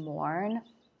to mourn,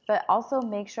 but also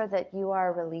make sure that you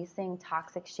are releasing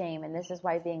toxic shame, and this is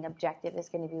why being objective is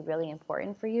going to be really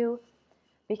important for you,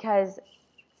 because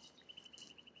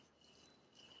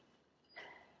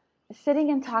sitting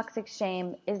in toxic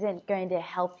shame isn't going to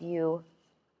help you,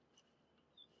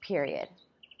 period.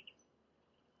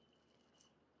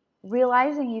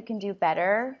 Realizing you can do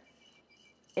better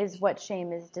is what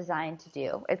shame is designed to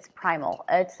do. It's primal.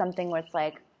 It's something where it's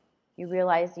like you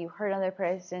realize you hurt another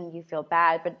person, you feel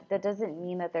bad, but that doesn't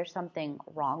mean that there's something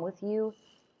wrong with you.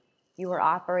 You were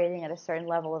operating at a certain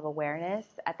level of awareness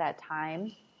at that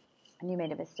time, and you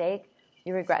made a mistake.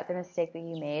 You regret the mistake that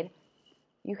you made.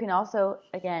 You can also,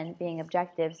 again, being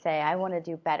objective, say, I want to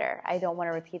do better. I don't want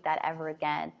to repeat that ever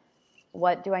again.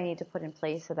 What do I need to put in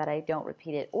place so that I don't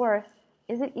repeat it? Or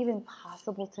is it even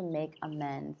possible to make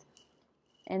amends?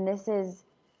 And this is,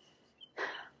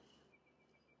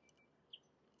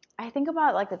 I think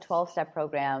about like the 12-step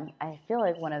program. I feel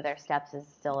like one of their steps is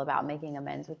still about making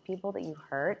amends with people that you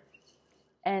hurt.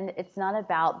 And it's not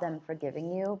about them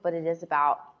forgiving you, but it is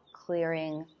about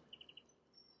clearing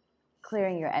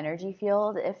your energy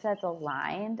field if that's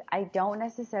aligned. I don't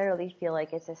necessarily feel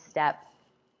like it's a step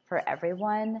for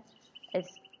everyone.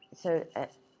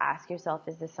 Ask yourself,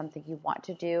 is this something you want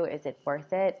to do? Is it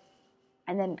worth it?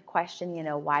 And then question,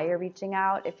 why you're reaching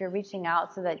out. If you're reaching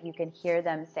out so that you can hear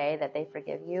them say that they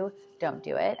forgive you, don't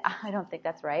do it. I don't think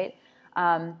that's right.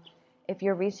 If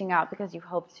you're reaching out because you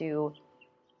hope to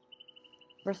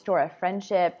restore a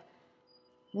friendship,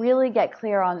 really get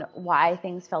clear on why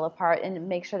things fell apart and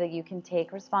make sure that you can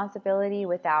take responsibility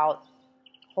without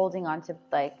holding on to,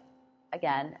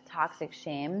 again, toxic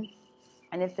shame.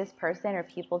 And if this person or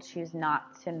people choose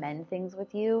not to mend things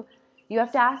with you, you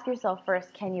have to ask yourself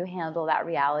first, can you handle that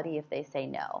reality if they say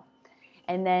no?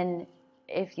 And then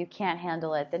if you can't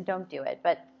handle it, then don't do it.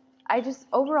 But I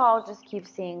overall keep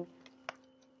seeing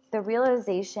the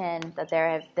realization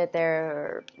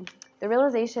the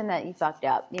realization that you fucked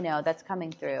up, that's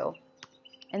coming through.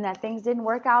 And that things didn't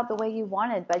work out the way you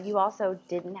wanted, but you also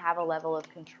didn't have a level of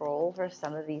control for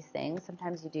some of these things.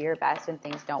 Sometimes you do your best and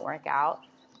things don't work out.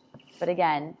 But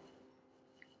again,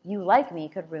 you, like me,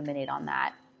 could ruminate on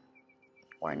that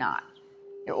or not.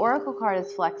 Your oracle card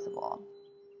is flexible.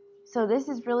 So this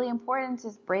is really important to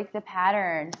break the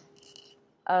pattern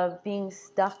of being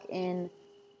stuck in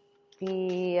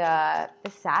the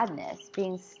sadness,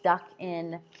 being stuck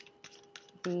in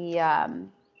the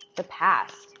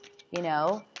past,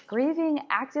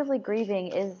 actively grieving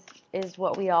is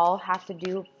what we all have to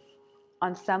do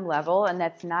on some level, and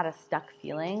that's not a stuck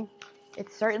feeling.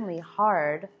 It's certainly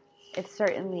hard. It's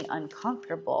certainly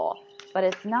uncomfortable, but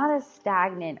it's not a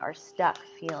stagnant or stuck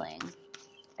feeling.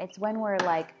 It's when we're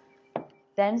like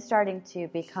then starting to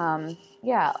become,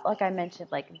 like I mentioned,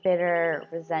 like bitter,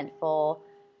 resentful,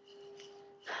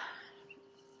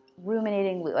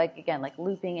 ruminating, like again, like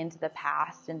looping into the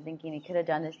past and thinking you could have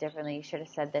done this differently, you should have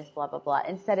said this, blah, blah, blah,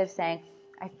 instead of saying,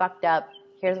 I fucked up,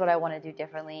 here's what I want to do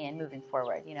differently and moving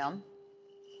forward, you know?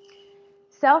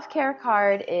 Self-care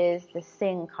card is the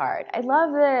sing card. I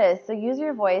love this. So use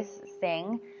your voice,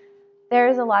 sing.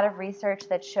 There's a lot of research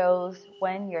that shows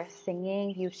when you're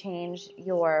singing, you change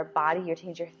your body, you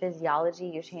change your physiology,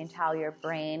 you change how your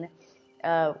brain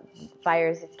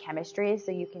fires its chemistry.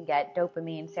 So you can get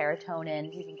dopamine,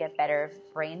 serotonin, you can get better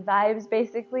brain vibes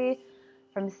basically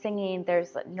from singing.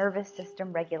 There's nervous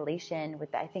system regulation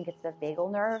with, I think it's the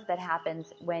vagal nerve that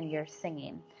happens when you're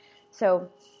singing. So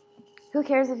who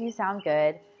cares if you sound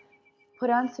good? Put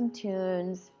on some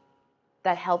tunes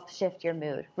that help shift your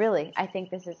mood. Really, I think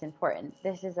this is important.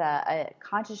 This is a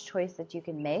conscious choice that you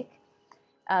can make.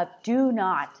 Do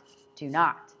not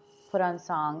put on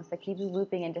songs that keep you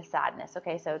looping into sadness.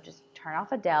 Okay, so just turn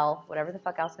off Adele, whatever the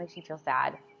fuck else makes you feel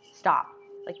sad. Stop.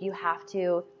 Like, you have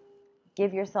to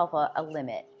give yourself a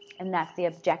limit, and that's the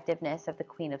objectiveness of the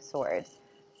Queen of Swords.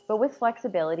 But with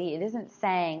flexibility, it isn't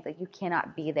saying that you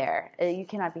cannot be there. You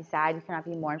cannot be sad, you cannot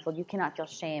be mournful, you cannot feel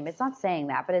shame. It's not saying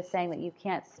that, but it's saying that you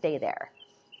can't stay there,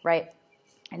 right?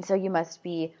 And so you must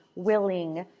be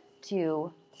willing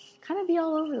to kind of be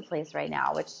all over the place right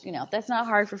now, which, you know, that's not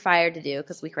hard for fire to do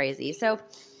because we crazy. So,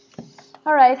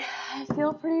 all right, I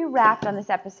feel pretty wrapped on this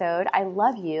episode. I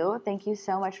love you. Thank you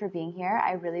so much for being here.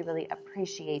 I really, really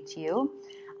appreciate you.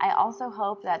 I also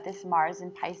hope that this Mars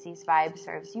and Pisces vibe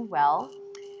serves you well.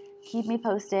 Keep me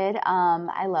posted.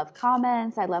 I love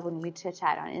comments. I love when we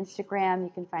chit-chat on Instagram. You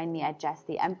can find me at Jess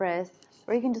the Empress,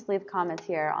 or you can just leave comments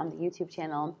here on the YouTube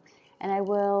channel. And I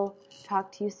will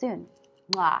talk to you soon.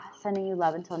 Mwah. Sending you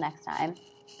love until next time.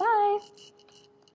 Bye.